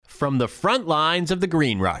from the front lines of the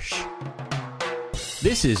green rush.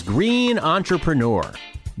 This is Green Entrepreneur,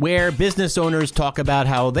 where business owners talk about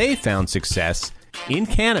how they found success in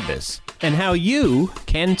cannabis and how you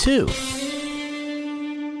can too.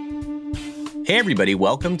 Hey everybody,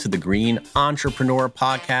 welcome to the Green Entrepreneur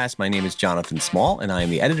Podcast. My name is Jonathan Small and I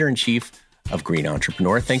am the editor-in-chief of Green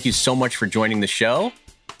Entrepreneur. Thank you so much for joining the show.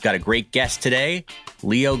 Got a great guest today.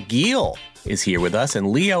 Leo Giel is here with us,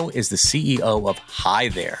 and Leo is the CEO of Hi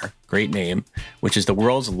There, great name, which is the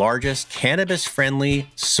world's largest cannabis-friendly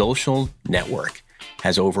social network.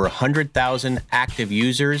 Has over 100,000 active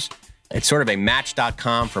users. It's sort of a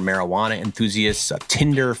Match.com for marijuana enthusiasts, a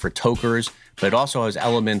Tinder for tokers, but it also has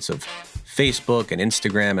elements of Facebook and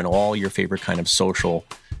Instagram and all your favorite kind of social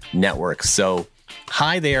networks. So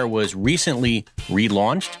Hi There was recently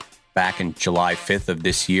relaunched back in July 5th of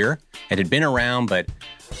this year. It had been around, but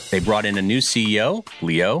they brought in a new CEO,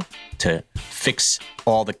 Leo, to fix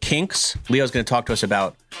all the kinks. Leo's going to talk to us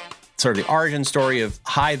about sort of the origin story of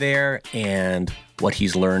Hi There and what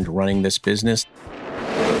he's learned running this business.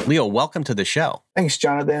 Leo, welcome to the show. Thanks,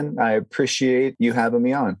 Jonathan. I appreciate you having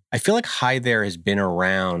me on. I feel like Hi There has been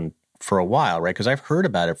around for a while, right? Because I've heard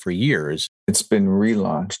about it for years. It's been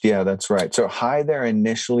relaunched. Yeah, that's right. So Hi There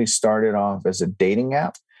initially started off as a dating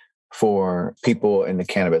app for people in the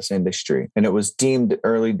cannabis industry. And it was deemed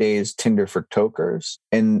early days Tinder for tokers.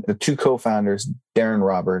 And the two co-founders, Darren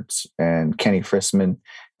Roberts and Kenny Frissman,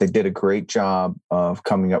 they did a great job of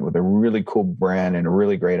coming up with a really cool brand and a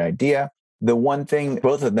really great idea. The one thing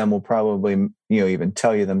both of them will probably, even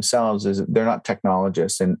tell you themselves is they're not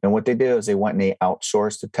technologists. And what they did is they went and they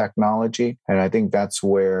outsourced the technology. And I think that's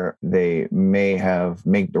where they may have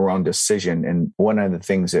made the wrong decision. And one of the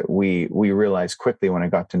things that we realized quickly when I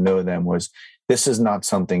got to know them was this is not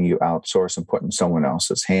something you outsource and put in someone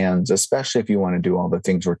else's hands, especially if you want to do all the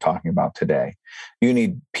things we're talking about today. You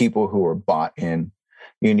need people who are bought in.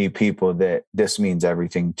 You need people that this means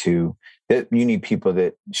everything to. You need people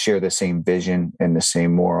that share the same vision and the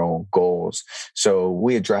same moral goals. So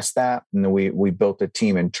we addressed that, and we built a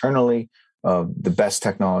team internally of the best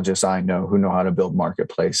technologists I know who know how to build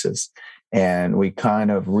marketplaces. And we kind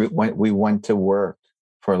of went to work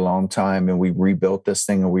for a long time, and we rebuilt this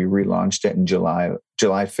thing, and we relaunched it in July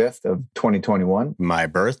 5th of 2021. My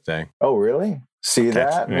birthday. Oh, really? See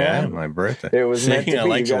that, man? Yeah, my birthday. It was meant to be.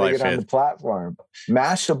 Like you got to get 5th. on the platform.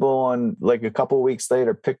 Mashable, and like a couple of weeks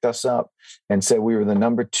later, picked us up and said we were the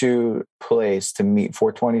number 2 place to meet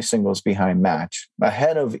 420 singles behind Match,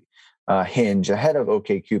 ahead of Hinge, ahead of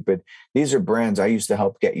OkCupid. These are brands I used to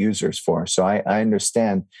help get users for, so I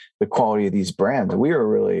understand the quality of these brands. We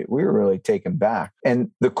were really taken back.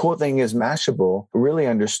 And the cool thing is, Mashable really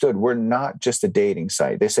understood we're not just a dating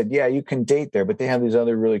site. They said, yeah, you can date there, but they have these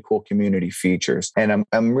other really cool community features. And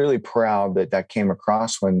I'm really proud that came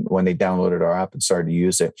across when they downloaded our app and started to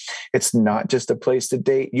use it. It's not just a place to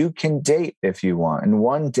date. You can date if you want. And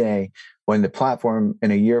one day, when the platform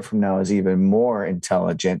in a year from now is even more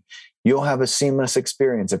intelligent, you'll have a seamless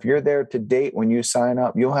experience. If you're there to date when you sign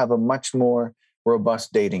up, you'll have a much more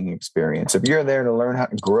robust dating experience. If you're there to learn how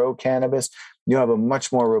to grow cannabis, you'll have a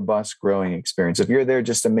much more robust growing experience. If you're there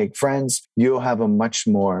just to make friends, you'll have a much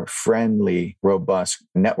more friendly, robust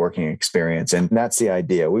networking experience. And that's the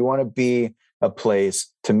idea. We want to be a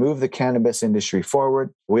place to move the cannabis industry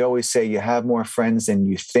forward. We always say you have more friends than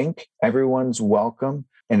you think. Everyone's welcome.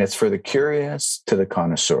 And it's for the curious to the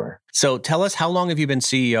connoisseur. So tell us, how long have you been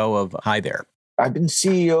CEO of Hi There? I've been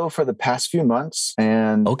CEO for the past few months.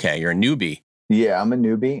 And okay, you're a newbie. Yeah, I'm a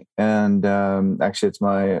newbie. And actually, it's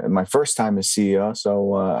my first time as CEO.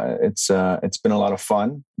 So it's been a lot of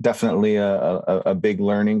fun. Definitely a big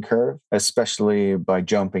learning curve, especially by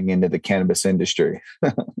jumping into the cannabis industry.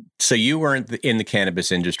 So you weren't in the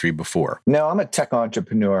cannabis industry before? No, I'm a tech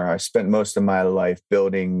entrepreneur. I spent most of my life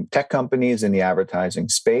building tech companies in the advertising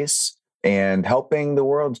space and helping the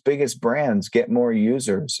world's biggest brands get more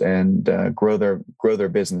users and grow their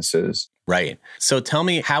businesses. Right. So tell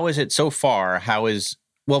me, how is it so far?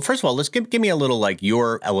 Well, first of all, let's give me a little like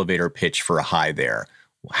your elevator pitch for Hi There.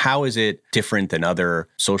 How is it different than other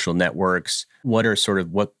social networks? What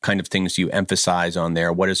kind of things do you emphasize on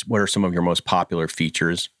there? What are some of your most popular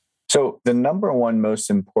features? So the number one most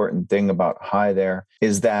important thing about Hi There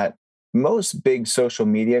is that most big social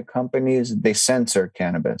media companies, they censor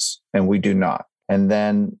cannabis, and we do not. And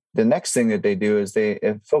then the next thing that they do is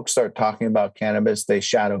if folks start talking about cannabis, they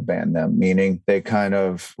shadow ban them, meaning they kind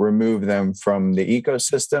of remove them from the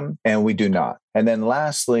ecosystem, and we do not. And then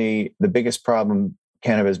lastly, the biggest problem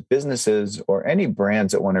cannabis businesses or any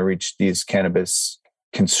brands that want to reach these cannabis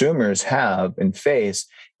consumers have and face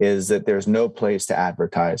is that there's no place to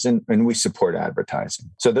advertise, and we support advertising.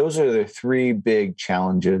 So those are the three big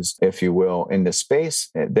challenges, if you will, in the space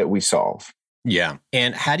that we solve. Yeah.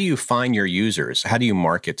 And how do you find your users? How do you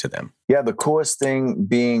market to them? Yeah, the coolest thing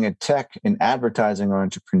being a tech and advertising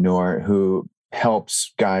entrepreneur who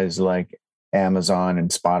helps guys like Amazon and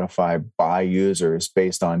Spotify buy users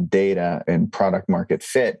based on data and product market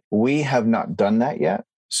fit. We have not done that yet.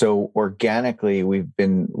 So organically, we've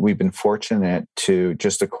been fortunate to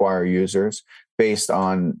just acquire users based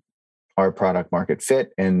on our product market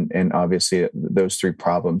fit and obviously those three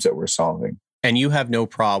problems that we're solving. And you have no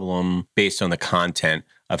problem based on the content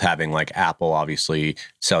of having like Apple obviously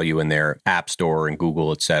sell you in their app store and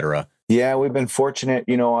Google, et cetera. Yeah, we've been fortunate.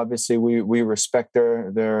 Obviously we respect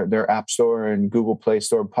their app store and Google Play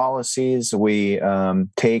Store policies. We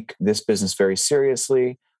take this business very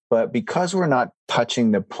seriously. But because we're not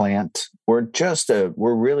touching the plant, we're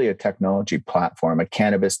really a technology platform, a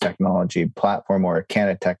cannabis technology platform or a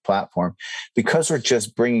Canatech platform. Because we're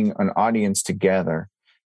just bringing an audience together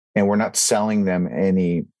and we're not selling them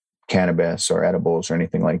any cannabis or edibles or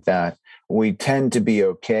anything like that, we tend to be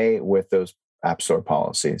okay with those app store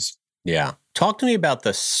policies. Yeah. Talk to me about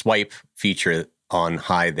the swipe feature on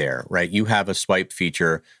Hi There, right? You have a swipe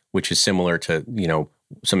feature, which is similar to,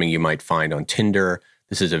 something you might find on Tinder.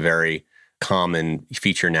 This is a very common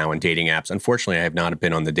feature now in dating apps. Unfortunately, I have not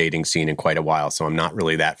been on the dating scene in quite a while, so I'm not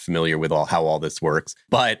really that familiar with how all this works.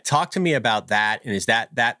 But talk to me about that. And is that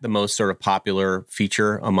the most sort of popular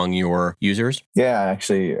feature among your users? Yeah,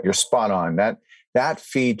 actually, you're spot on. That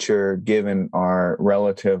feature, given our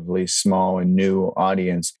relatively small and new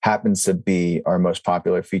audience, happens to be our most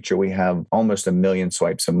popular feature. We have almost 1 million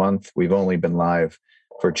swipes a month. We've only been live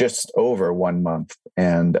for just over 1 month.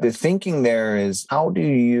 And the thinking there is, how do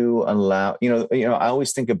you allow, I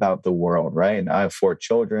always think about the world, right? And I have 4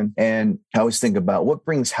 children, and I always think about what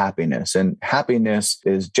brings happiness. And happiness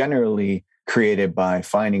is generally created by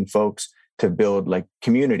finding folks to build like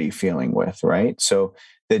community feeling with, right? So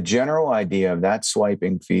the general idea of that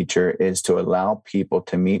swiping feature is to allow people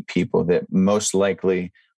to meet people that most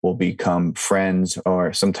likely will become friends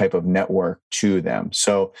or some type of network to them.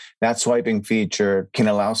 So that swiping feature can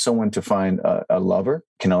allow someone to find a lover,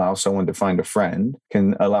 can allow someone to find a friend,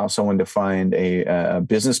 can allow someone to find a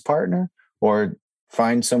business partner, or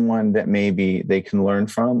find someone that maybe they can learn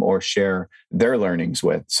from or share their learnings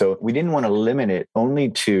with. So we didn't want to limit it only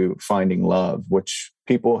to finding love, which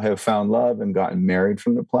people have found love and gotten married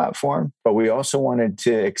from the platform. But we also wanted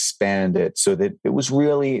to expand it so that it was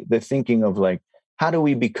really the thinking of like, how do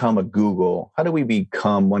we become a Google? How do we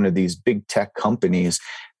become one of these big tech companies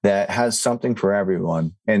that has something for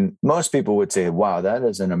everyone? And most people would say, wow, that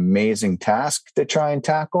is an amazing task to try and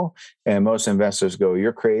tackle. And most investors go,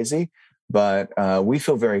 you're crazy. But we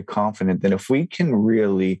feel very confident that if we can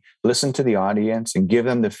really listen to the audience and give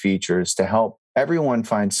them the features to help everyone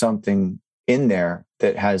find something in there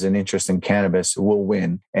that has an interest in cannabis, we'll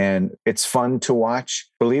win. And it's fun to watch.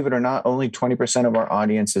 Believe it or not, only 20% of our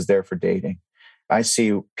audience is there for dating. I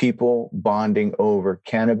see people bonding over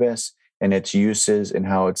cannabis and its uses and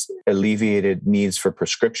how it's alleviated needs for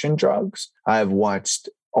prescription drugs. I've watched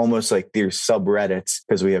almost like these subreddits,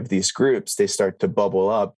 because we have these groups, they start to bubble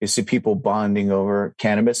up. You see people bonding over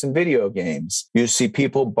cannabis and video games. You see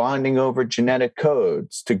people bonding over genetic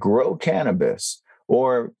codes to grow cannabis,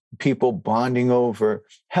 or people bonding over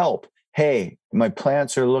help. Hey, my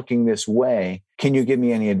plants are looking this way. Can you give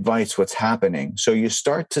me any advice? What's happening? So you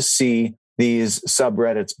start to see these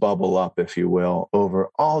subreddits bubble up, if you will, over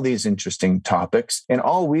all these interesting topics. And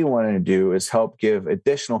all we want to do is help give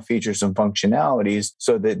additional features and functionalities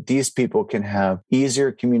so that these people can have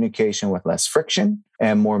easier communication with less friction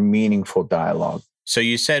and more meaningful dialogue. So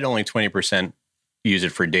you said only 20% use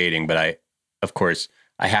it for dating, but I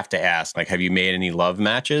have to ask, like, have you made any love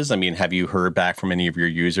matches? I mean, have you heard back from any of your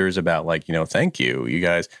users about like, thank you, you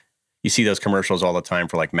guys? You see those commercials all the time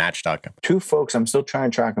for like Match.com. 2 folks, I'm still trying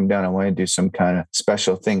to track them down. I want to do some kind of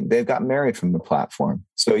special thing. They've got married from the platform.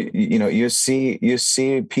 So, you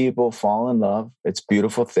see people fall in love. It's a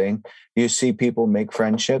beautiful thing. You see people make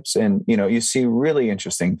friendships and, you see really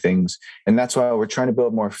interesting things. And that's why we're trying to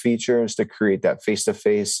build more features to create that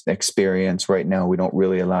face-to-face experience. Right now, we don't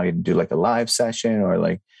really allow you to do like a live session or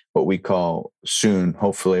like what we call soon,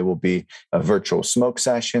 hopefully, will be a virtual smoke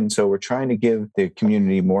session. So we're trying to give the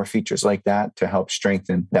community more features like that to help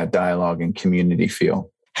strengthen that dialogue and community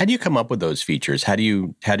feel. How do you come up with those features? How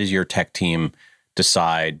does your tech team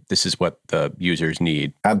decide this is what the users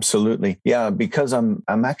need? Absolutely. Yeah, because I'm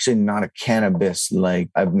actually not a cannabis, like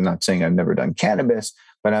I'm not saying I've never done cannabis,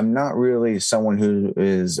 but I'm not really someone who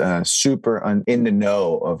is super in the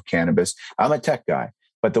know of cannabis. I'm a tech guy.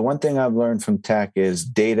 But the one thing I've learned from tech is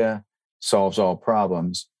data solves all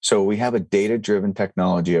problems. So we have a data-driven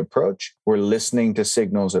technology approach. We're listening to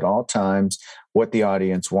signals at all times, what the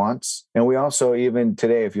audience wants. And we also, even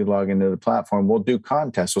today, if you log into the platform, we'll do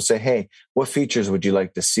contests. We'll say, hey, what features would you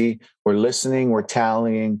like to see? We're listening, we're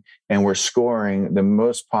tallying, and we're scoring the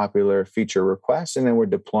most popular feature requests. And then we're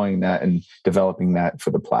deploying that and developing that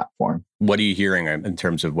for the platform. What are you hearing in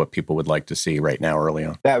terms of what people would like to see right now early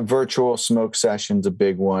on? That virtual smoke session's a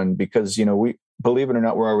big one because, we believe it or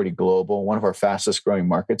not, we're already global. One of our fastest growing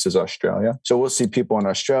markets is Australia. So we'll see people in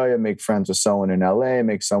Australia make friends with someone in LA,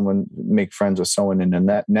 make friends with someone in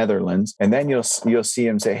the Netherlands. And then you'll see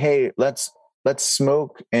them say, hey, let's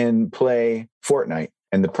smoke and play Fortnite.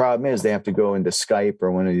 And the problem is they have to go into Skype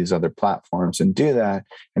or one of these other platforms and do that.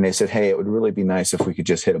 And they said, hey, it would really be nice if we could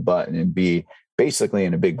just hit a button and be basically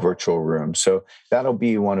in a big virtual room. So that'll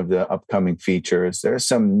be one of the upcoming features. There's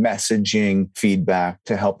some messaging feedback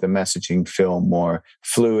to help the messaging feel more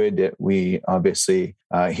fluid that we obviously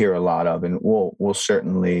hear a lot of, and we'll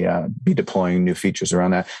certainly be deploying new features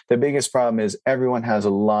around that. The biggest problem is everyone has a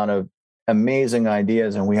lot of amazing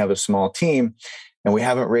ideas and we have a small team. And we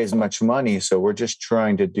haven't raised much money, so we're just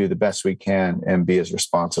trying to do the best we can and be as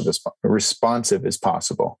responsive as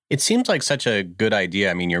possible. It seems like such a good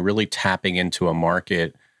idea. I mean, you're really tapping into a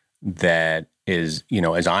market that is,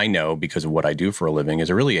 as I know, because of what I do for a living,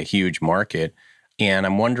 is really a huge market. And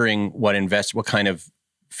I'm wondering what kind of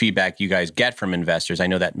feedback you guys get from investors. I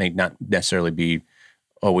know that may not necessarily be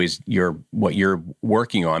always what you're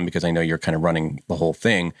working on, because I know you're kind of running the whole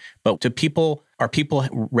thing. But are people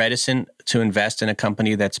reticent to invest in a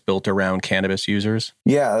company that's built around cannabis users?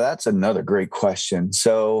 Yeah, that's another great question.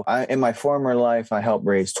 So in my former life, I helped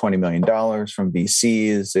raise $20 million from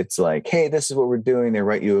VCs. It's like, hey, this is what we're doing. They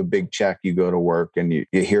write you a big check, you go to work, and you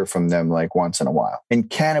hear from them like once in a while. In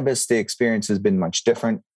cannabis, the experience has been much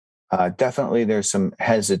different. Definitely, there's some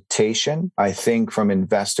hesitation, I think, from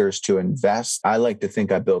investors to invest. I like to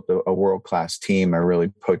think I built a world-class team. I really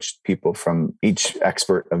poached people from each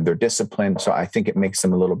expert of their discipline. So I think it makes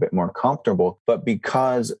them a little bit more comfortable. But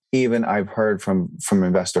because even I've heard from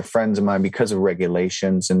investor friends of mine, because of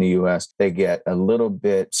regulations in the US, they get a little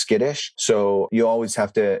bit skittish. So you always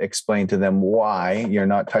have to explain to them why you're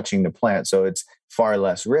not touching the plant. So it's far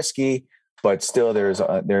less risky. But still, there's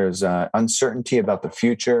uncertainty about the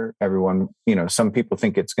future. Everyone, some people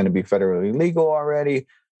think it's going to be federally legal already.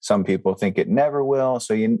 Some people think it never will.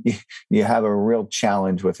 So you have a real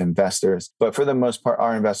challenge with investors. But for the most part,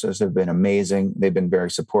 our investors have been amazing. They've been very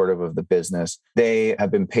supportive of the business. They have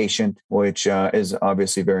been patient, which is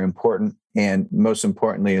obviously very important. And most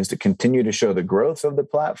importantly is to continue to show the growth of the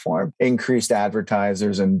platform, increased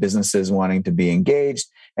advertisers and businesses wanting to be engaged,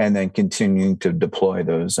 and then continuing to deploy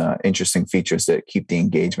those interesting features that keep the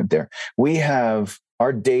engagement there. We have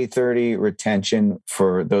our day 30 retention,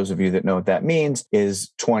 for those of you that know what that means,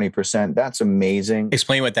 is 20%. That's amazing.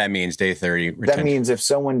 Explain what that means, day 30 retention. That means if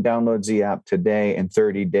someone downloads the app today, in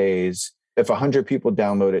 30 days, if 100 people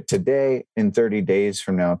download it today, in 30 days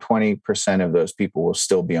from now, 20% of those people will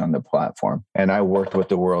still be on the platform. And I worked with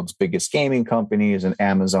the world's biggest gaming companies and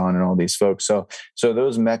Amazon and all these folks. So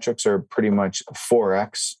those metrics are pretty much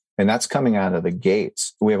 4x. And that's coming out of the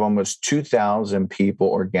gates. We have almost 2,000 people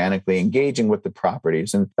organically engaging with the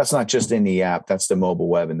properties. And that's not just in the app, that's the mobile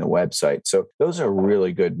web and the website. So those are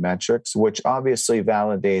really good metrics, which obviously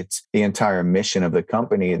validates the entire mission of the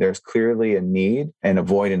company. There's clearly a need and a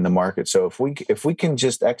void in the market. So if we can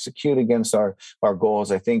just execute against our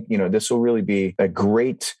goals, I think, this will really be a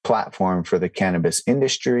great platform for the cannabis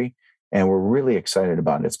industry. And we're really excited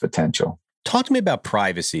about its potential. Talk to me about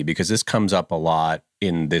privacy, because this comes up a lot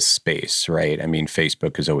in this space, right? I mean,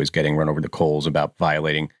 Facebook is always getting run over the coals about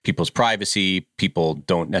violating people's privacy. People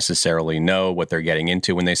don't necessarily know what they're getting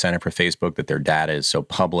into when they sign up for Facebook, that their data is so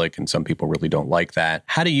public, and some people really don't like that.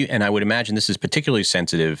 And I would imagine this is particularly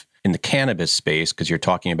sensitive in the cannabis space, because you're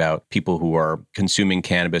talking about people who are consuming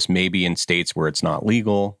cannabis maybe in states where it's not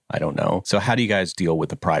legal. I don't know. So how do you guys deal with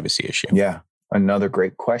the privacy issue? Yeah. Another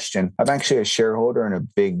great question. I'm actually a shareholder in a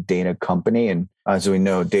big data company, and As we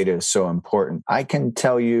know, data is so important. I can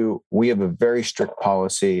tell you, we have a very strict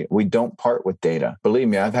policy. We don't part with data. Believe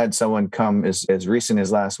me, I've had someone come as recent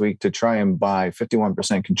as last week to try and buy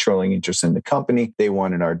 51% controlling interest in the company. They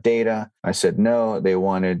wanted our data. I said no. They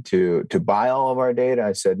wanted to buy all of our data.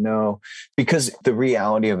 I said no, because the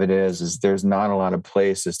reality of it is there's not a lot of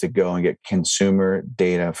places to go and get consumer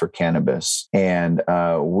data for cannabis. And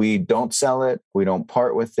we don't sell it. We don't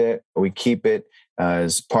part with it. We keep it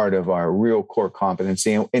as part of our real core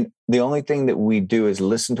competency. And the only thing that we do is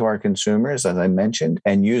listen to our consumers, as I mentioned,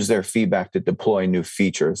 and use their feedback to deploy new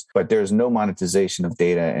features. But there's no monetization of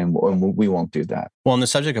data, and we won't do that. Well, on the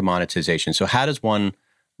subject of monetization, so how does one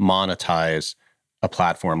monetize a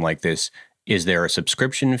platform like this? Is there a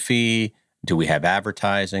subscription fee? Do we have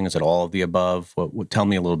advertising? Is it all of the above? Tell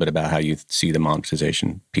me a little bit about how you see the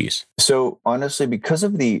monetization piece. So honestly, because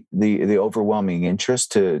of the overwhelming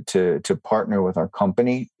interest to partner with our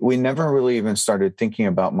company, we never really even started thinking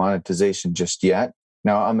about monetization just yet.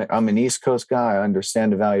 Now, I'm an East Coast guy. I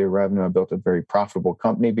understand the value of revenue. I built a very profitable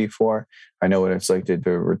company before. I know what it's like to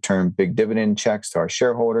return big dividend checks to our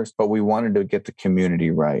shareholders, but we wanted to get the community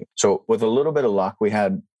right. So with a little bit of luck, we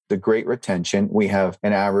had the great retention. We have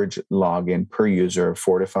an average login per user of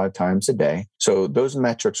 4 to 5 times a day. So those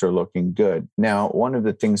metrics are looking good. Now, one of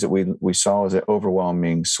the things that we saw is an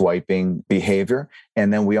overwhelming swiping behavior.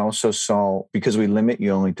 And then we also saw, because we limit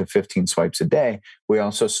you only to 15 swipes a day, we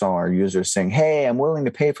also saw our users saying, hey, I'm willing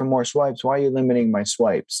to pay for more swipes. Why are you limiting my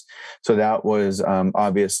swipes? So that was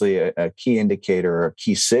obviously a key indicator or a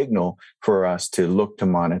key signal for us to look to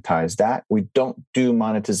monetize that. We don't do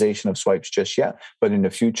monetization of swipes just yet, but in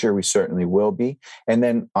the future, we certainly will be. And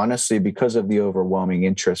then honestly, because of the overwhelming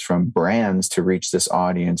interest from brands to reach this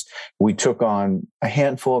audience, we took on a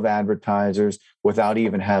handful of advertisers without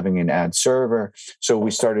even having an ad server. So we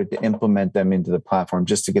started to implement them into the platform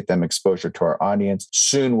just to get them exposure to our audience.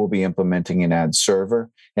 Soon we'll be implementing an ad server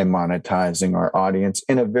and monetizing our audience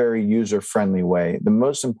in a very user-friendly way. The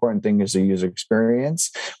most important thing is the user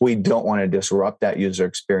experience. We don't want to disrupt that user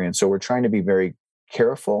experience. So we're trying to be very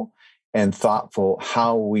careful and thoughtful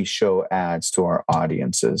how we show ads to our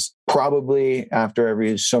audiences. Probably after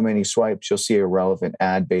every so many swipes, you'll see a relevant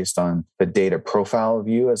ad based on the data profile of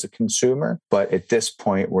you as a consumer. But at this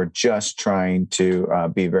point, we're just trying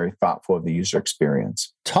to be very thoughtful of the user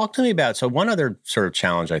experience. Talk to me about, so one other sort of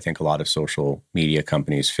challenge I think a lot of social media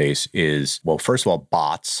companies face is, well, first of all,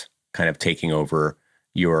 bots kind of taking over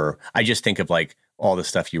I just think of like all the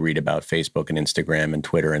stuff you read about Facebook and Instagram and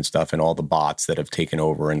Twitter and stuff, and all the bots that have taken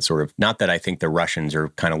over, and sort of, not that I think the Russians are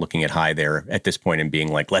kind of looking at Hi There at this point and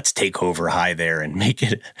being like, let's take over Hi There and make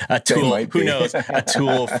it a tool, who knows, a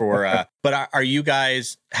tool for, but are you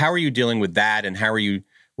guys, how are you dealing with that? And how are you,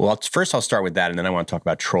 well, first I'll start with that, and then I want to talk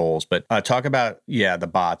about trolls, but talk about, the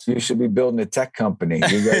bots. You should be building a tech company.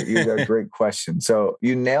 You got a great question. So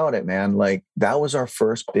you nailed it, man. Like, that was our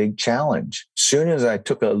first big challenge. Soon as I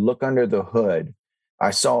took a look under the hood, I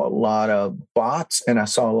saw a lot of bots and I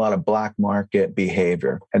saw a lot of black market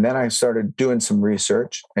behavior. And then I started doing some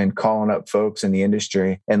research and calling up folks in the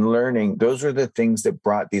industry and learning those are the things that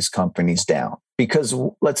brought these companies down. Because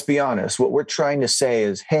let's be honest, what we're trying to say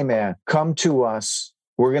is, hey, man, come to us.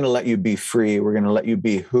 We're going to let you be free. We're going to let you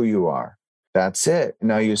be who you are. That's it.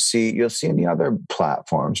 Now you'll see in the other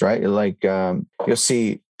platforms, right? Like you'll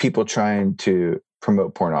see people trying to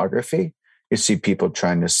promote pornography. You see people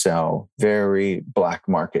trying to sell very black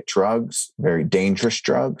market drugs, very dangerous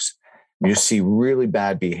drugs. You see really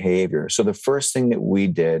bad behavior. So the first thing that we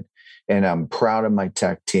did, and I'm proud of my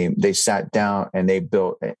tech team, they sat down and they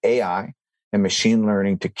built an AI and machine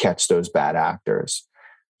learning to catch those bad actors.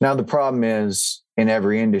 Now, the problem is in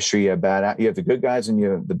every industry, you have the good guys and you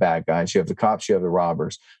have the bad guys. You have the cops, you have the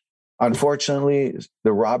robbers. Unfortunately,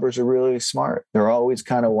 the robbers are really smart. They're always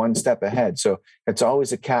kind of one step ahead. So it's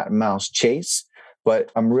always a cat and mouse chase.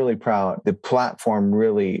 But I'm really proud. The platform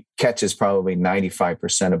really catches probably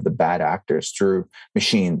 95% of the bad actors through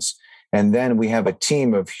machines. And then we have a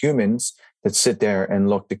team of humans that sit there and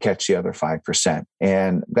look to catch the other 5%.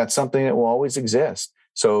 And that's something that will always exist.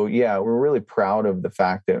 So yeah, we're really proud of the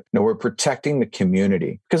fact that we're protecting the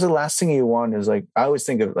community, because the last thing you want is, like, I always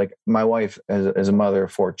think of like my wife as a mother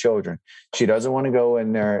of 4 children. She doesn't want to go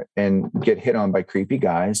in there and get hit on by creepy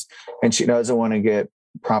guys. And she doesn't want to get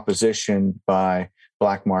propositioned by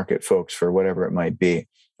black market folks for whatever it might be,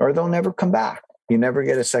 or they'll never come back. You never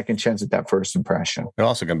get a second chance at that first impression. They're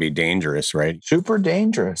also going to be dangerous, right? Super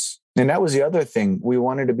dangerous. And that was the other thing. We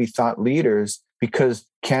wanted to be thought leaders because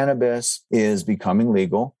cannabis is becoming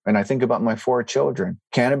legal. And I think about my 4 children.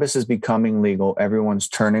 Cannabis is becoming legal. Everyone's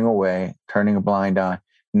turning away, turning a blind eye.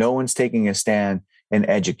 No one's taking a stand. and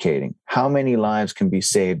educating. How many lives can be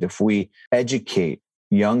saved if we educate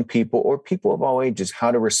young people or people of all ages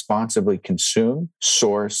how to responsibly consume,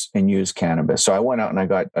 source, and use cannabis? So I went out and I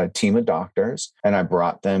got a team of doctors and I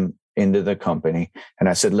brought them into the company. And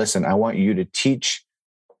I said, listen, I want you to teach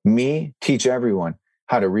everyone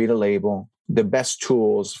how to read a label, the best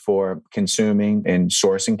tools for consuming and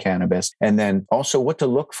sourcing cannabis, and then also what to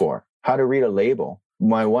look for, how to read a label.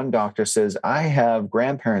 My one doctor says, I have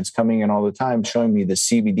grandparents coming in all the time showing me the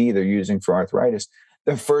CBD they're using for arthritis.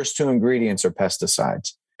 The first two ingredients are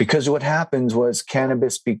pesticides. Because what happens was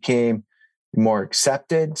cannabis became more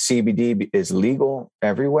accepted. CBD is legal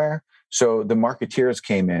everywhere. So the marketeers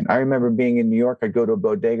came in. I remember being in New York, I'd go to a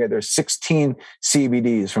bodega. There's 16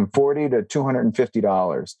 CBDs from $40 to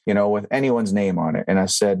 $250, with anyone's name on it. And I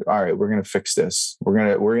said, all right, we're going to fix this. We're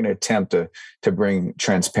going to attempt to bring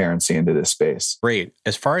transparency into this space. Great.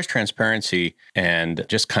 As far as transparency and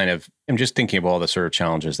I'm just thinking of all the sort of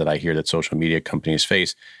challenges that I hear that social media companies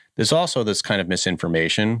face. There's also this kind of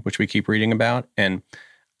misinformation, which we keep reading about. And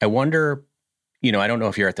I wonder, I don't know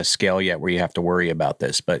if you're at the scale yet where you have to worry about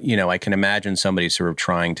this, but, I can imagine somebody sort of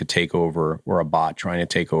trying to take over, or a bot trying to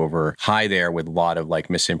take over Hi There with a lot of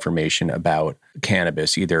misinformation about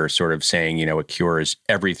cannabis, either sort of saying, it cures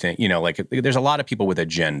everything, there's a lot of people with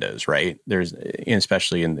agendas, right?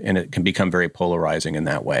 Especially and it can become very polarizing in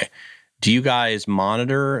that way. Do you guys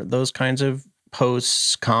monitor those kinds of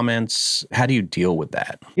posts, comments? How do you deal with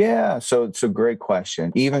that? Yeah. So it's a great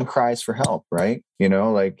question. Even cries for help, right?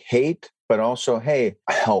 Hate, but also, hey,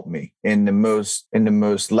 help me in the most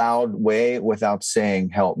loud way without saying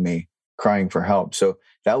help me, crying for help. So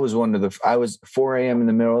that was I was 4 a.m. in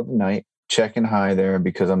the middle of the night checking Hi There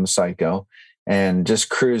because I'm a psycho and just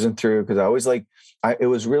cruising through because I always it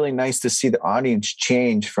was really nice to see the audience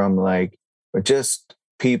change from just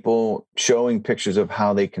people showing pictures of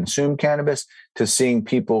how they consume cannabis to seeing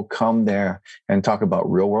people come there and talk about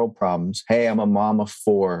real world problems. Hey, I'm a mom of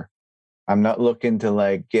 4. I'm not looking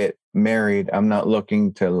to get married. I'm not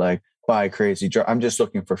looking to buy crazy drugs. I'm just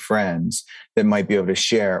looking for friends that might be able to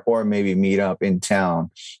share or maybe meet up in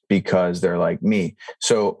town because they're like me.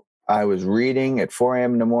 So I was reading at 4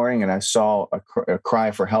 a.m. in the morning and I saw a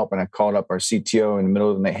cry for help and I called up our CTO in the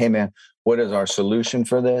middle of the night. Hey man, what is our solution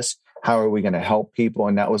for this? How are we going to help people?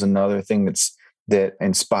 And that was another thing that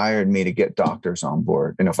inspired me to get doctors on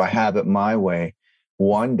board. And if I have it my way,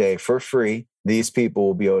 one day for free, these people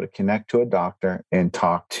will be able to connect to a doctor and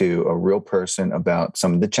talk to a real person about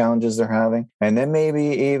some of the challenges they're having. And then maybe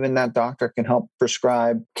even that doctor can help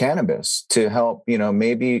prescribe cannabis to help,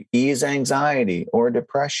 maybe ease anxiety or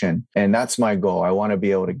depression. And that's my goal. I want to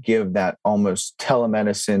be able to give that almost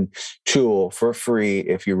telemedicine tool for free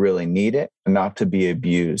if you really need it, not to be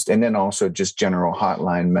abused. And then also just general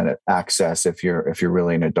hotline access if you're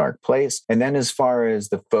really in a dark place. And then as far as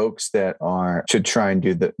the folks that should try and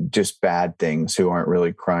do just bad things, who aren't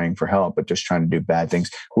really crying for help, but just trying to do bad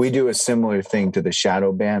things. We do a similar thing to the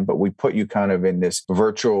shadow ban, but we put you kind of in this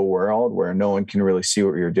virtual world where no one can really see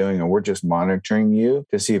what you're doing. And we're just monitoring you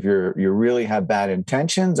to see if you really have bad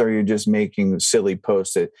intentions or you're just making silly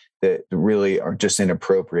posts that really are just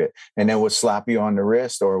inappropriate. And then we'll slap you on the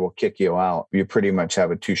wrist or we'll kick you out. You pretty much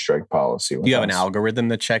have a 2-strike policy. Do you have an algorithm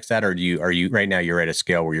that checks that? Or are you right now you're at a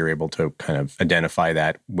scale where you're able to kind of identify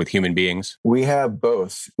that with human beings? We have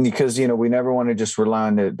both because, we never want to just rely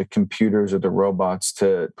on the computers or the robots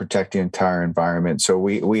to protect the entire environment. So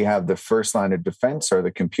we have the first line of defense are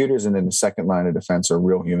the computers. And then the second line of defense are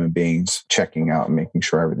real human beings checking out and making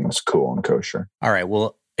sure everything's cool and kosher. All right.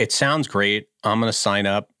 Well, it sounds great. I'm going to sign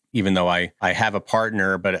up. Even though I have a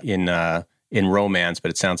partner, but in romance,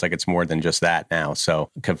 but it sounds like it's more than just that now.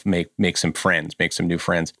 So make some friends, make some new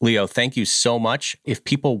friends. Leo, thank you so much. If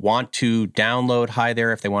people want to download Hi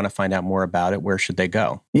There, if they want to find out more about it, where should they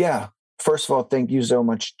go? Yeah. First of all, thank you so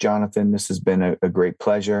much, Jonathan. This has been a great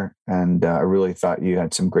pleasure. And I really thought you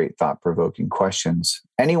had some great thought-provoking questions.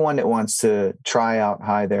 Anyone that wants to try out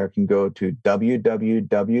Hi There can go to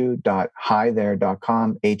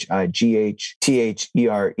www.highthere.com,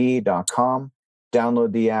 HIGHTHERE.com.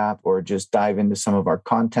 Download the app or just dive into some of our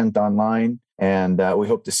content online. And we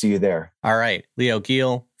hope to see you there. All right. Leo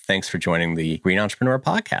Giel, thanks for joining the Green Entrepreneur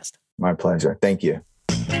Podcast. My pleasure. Thank you.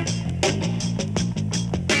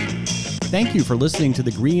 Thank you for listening to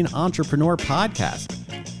the Green Entrepreneur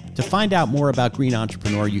Podcast. To find out more about Green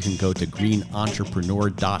Entrepreneur, you can go to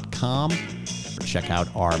greenentrepreneur.com or check out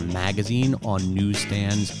our magazine on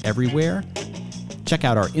newsstands everywhere. Check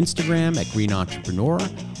out our Instagram at Green Entrepreneur.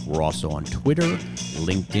 We're also on Twitter,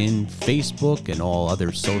 LinkedIn, Facebook, and all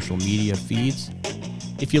other social media feeds.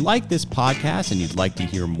 If you like this podcast and you'd like to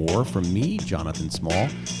hear more from me, Jonathan Small,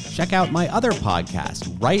 Check out my other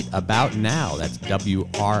podcast, Right About Now, that's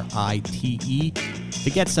WRITE, to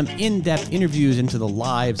get some in-depth interviews into the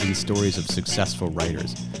lives and stories of successful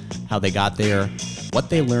writers, how they got there, what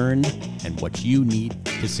they learned, and what you need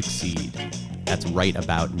to succeed. That's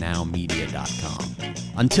rightaboutnowmedia.com.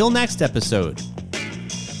 Until next episode,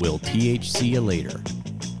 we'll THC you later.